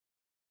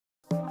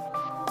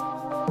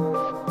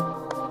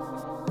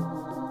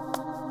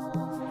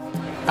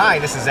Hi,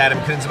 this is Adam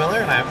Kunzmiller,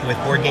 and I'm with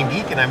Board Game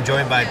Geek, and I'm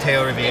joined by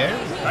Theo Riviere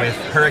with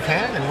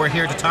Hurricane, and we're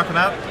here to talk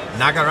about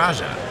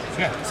NagaRaja.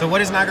 Yeah. So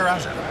what is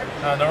NagaRaja?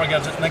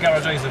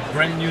 NagaRaja is a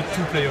brand new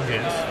two-player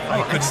game.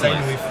 I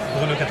co-designed with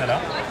Bruno Catala.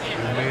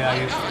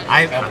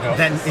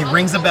 Then it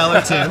rings a bell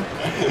or two.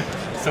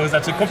 So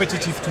that's a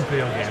competitive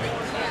two-player game.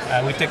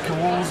 We take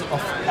roles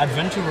of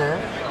adventurer,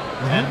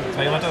 and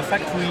by matter of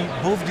fact, we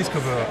both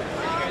discover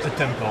a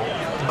temple.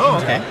 Oh,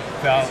 okay.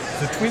 They are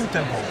the twin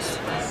temples.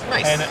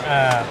 Nice. And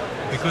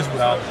because we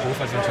are both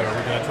adventurers,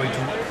 we're going to try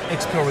to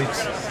explore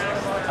it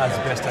as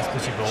best as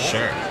possible.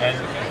 Sure. And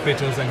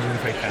better than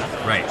Unified can.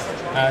 Right.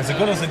 The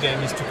goal of the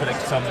game is to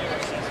collect some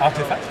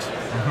artifacts,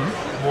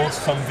 worth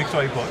some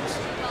victory points.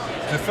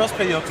 The first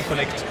player to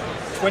collect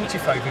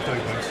 25 victory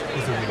points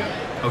is the winner.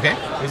 Okay.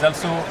 There's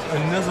also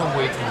another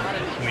way to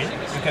win.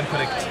 You can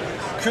collect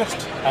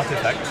cursed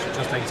artifacts,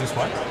 just like this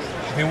one.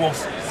 They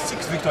worth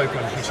 6 victory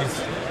points, which is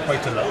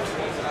quite a lot.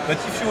 But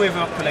if you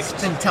ever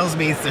collect... It tells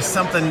me there's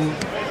something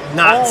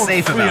not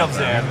safe about all 3 of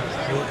them,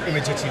 you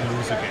immediately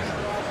lose the game.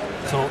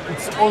 So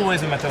it's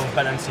always a matter of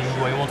balancing.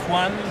 Do I want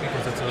one?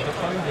 Because that's a lot of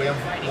fun. Do I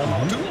have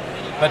one or two?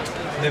 But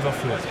never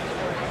 3.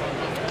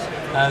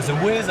 The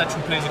way that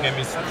you play the game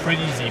is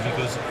pretty easy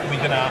because we're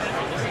gonna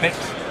bet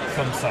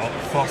for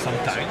some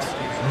tiles,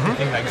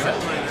 something like that,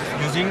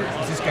 using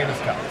this kind of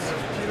cards.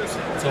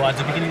 So at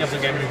the beginning of the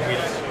game, we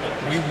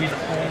will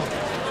all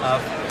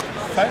have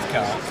 5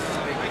 cards.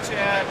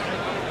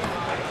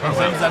 And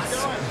then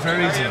that's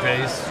very easy.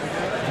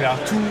 There are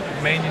 2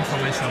 main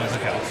information on the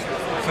cards.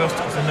 First,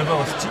 the number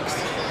of sticks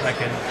that I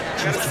can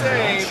choose to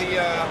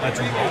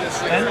roll,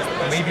 and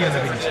maybe an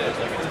ability.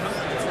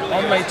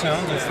 On my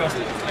turn, the first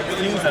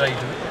thing that I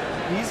do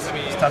is,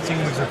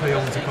 starting with the player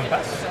with the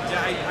compass,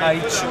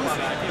 I choose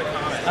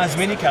as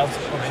many cards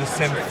of the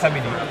same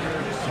family,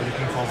 so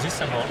looking for this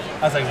symbol,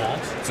 as I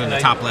want. So in the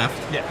top left?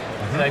 Yeah.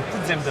 And I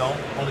put them down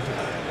on the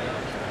table.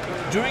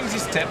 During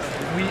this step,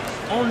 we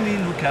only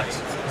look at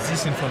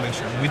this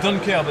information. We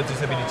don't care about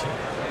this ability.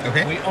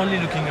 Okay. We're only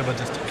looking about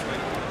the stick.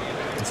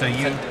 So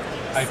I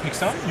pick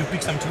some, you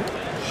pick some too.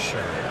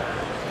 Sure.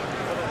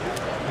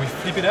 We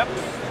flip it up,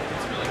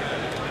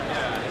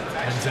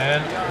 and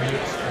then we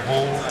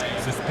roll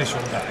the special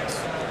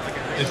dice.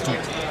 Let's do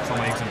it for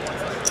my example.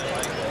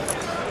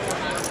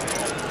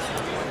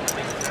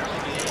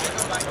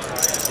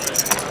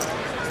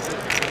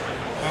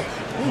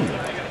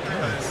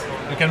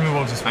 You can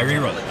reroll this one. I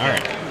reroll it. All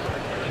right.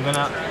 I'm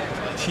gonna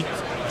cheat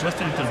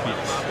just a little bit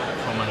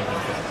for my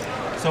example.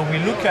 So we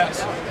look at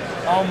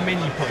how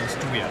many points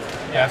do we have.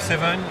 You have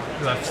 7,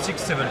 you have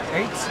 6, 7,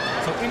 8.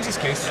 So in this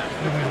case,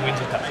 you will win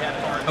the time.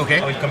 Okay.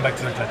 I will come back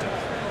to that later.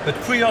 But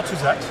prior to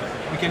that,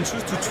 we can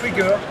choose to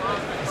trigger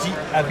the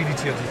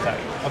ability of the tile,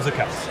 of the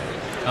cards.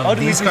 How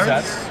do we do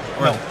that?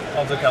 No,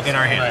 of the cards in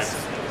our hands.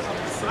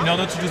 In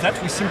order to do that,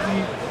 we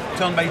simply,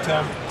 turn by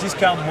turn,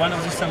 discard one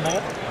of the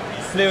symbols,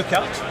 play a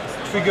card,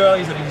 trigger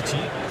his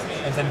ability,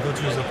 and then go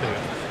to the other player.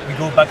 We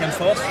go back and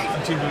forth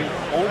until we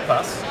all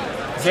pass.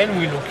 Then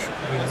we look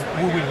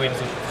who will win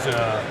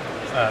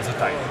the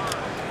time.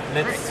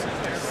 Let's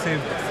say,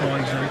 for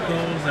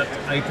example, that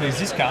I play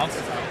this card,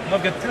 and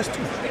I'll get +2.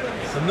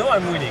 So now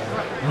I'm winning,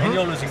 and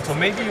you're losing. So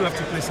maybe you have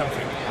to play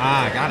something.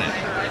 Ah, got it.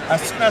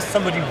 As soon as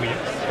somebody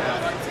wins,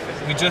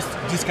 we just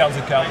discard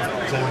the card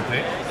that we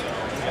play.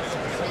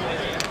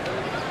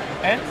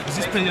 And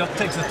this player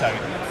takes the tile,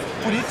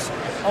 put it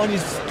on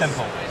his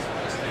temple,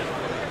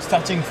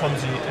 starting from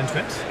the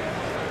entrance.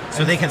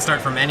 So they can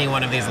start from any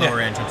one of these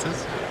lower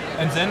entrances?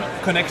 And then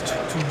connect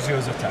to the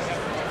other tile.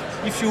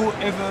 If you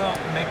ever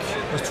make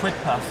a straight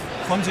path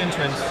from the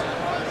entrance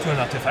to an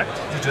artifact,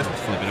 you just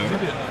flip it over.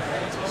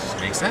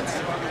 Makes sense.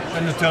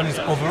 When the turn is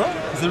over,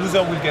 the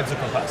loser will get the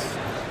compass.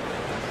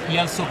 He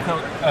also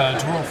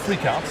draw 3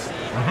 cards,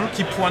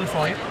 keep 1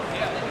 for him,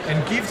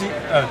 and keep 2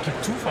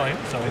 for him.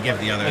 So give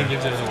the other. And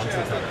give the other one to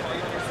the player.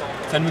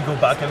 Then we go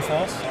back and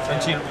forth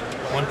until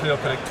one player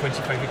collects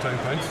 25 victory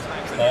points.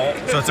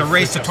 So it's a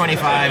race to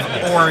 25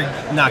 or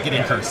not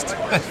getting cursed.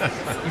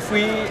 If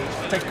we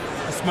take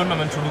a small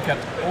moment to look at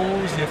all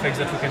the effects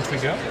that we can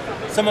trigger,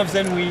 some of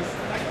them we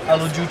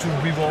allow you to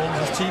reroll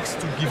the sticks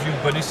to give you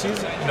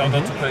bonuses in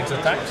order to collect the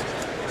tags.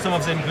 Some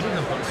of them, good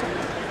examples,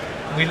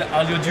 will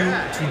allow you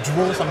to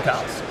draw some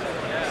cards.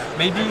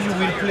 Maybe you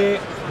will play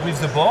with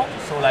the board,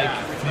 so like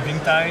flipping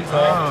tiles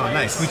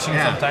or switching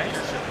some tiles.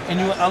 And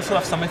you also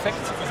have some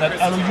effects that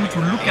allow you to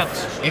look at...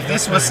 If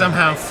this was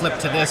somehow flipped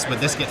to this, would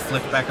this get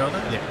flipped back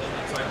over? Yeah,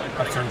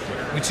 absolutely.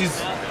 Which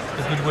is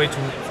a good way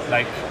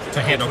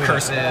to handle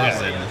curses.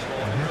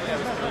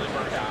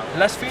 And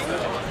last thing,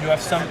 you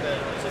have some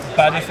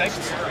bad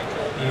effects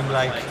in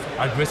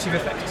aggressive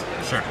effects.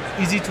 Sure.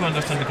 Easy to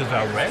understand because they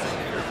are red.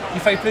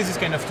 If I play this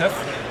kind of stuff,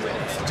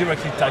 it's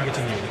directly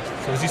targeting you.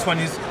 So this one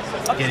is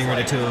getting rid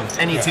of 2 of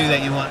any 2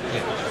 that you want.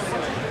 Yeah.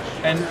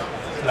 And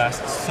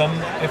last,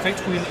 some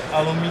effect will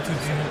allow me to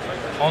do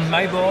on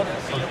my board,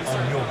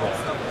 on your board.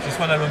 This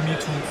one allows me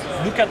to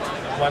look at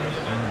one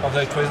of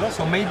the treasures,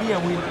 so maybe I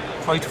will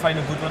try to find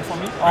a good one for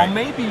me, or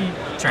maybe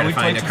I will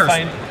try to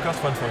find a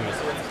cursed one for you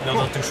in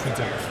order to shoot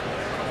them.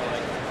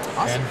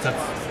 Awesome. And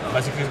that's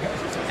basically the game.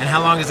 And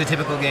how long does a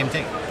typical game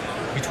take?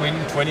 Between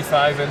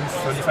 25 and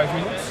 35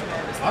 minutes.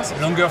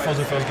 Awesome. Longer for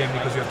the first game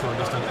because you have to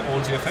understand all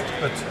the effects,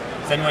 but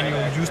then when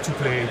you're used to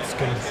play, it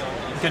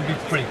can be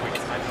pretty quick.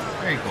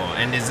 Very cool.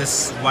 And is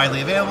this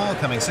widely available,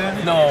 coming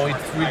soon? No, it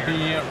will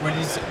be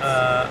released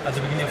at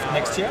the beginning of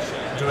next year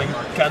during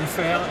Cannes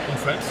Fair in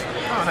France.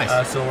 Oh,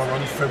 nice. So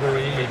around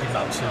February, maybe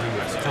March in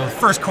the US. So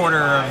first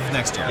quarter of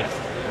next year. Yeah.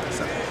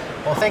 So,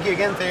 well, thank you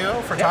again, Theo,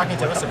 for talking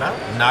to us welcome. about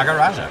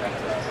NagaRaja.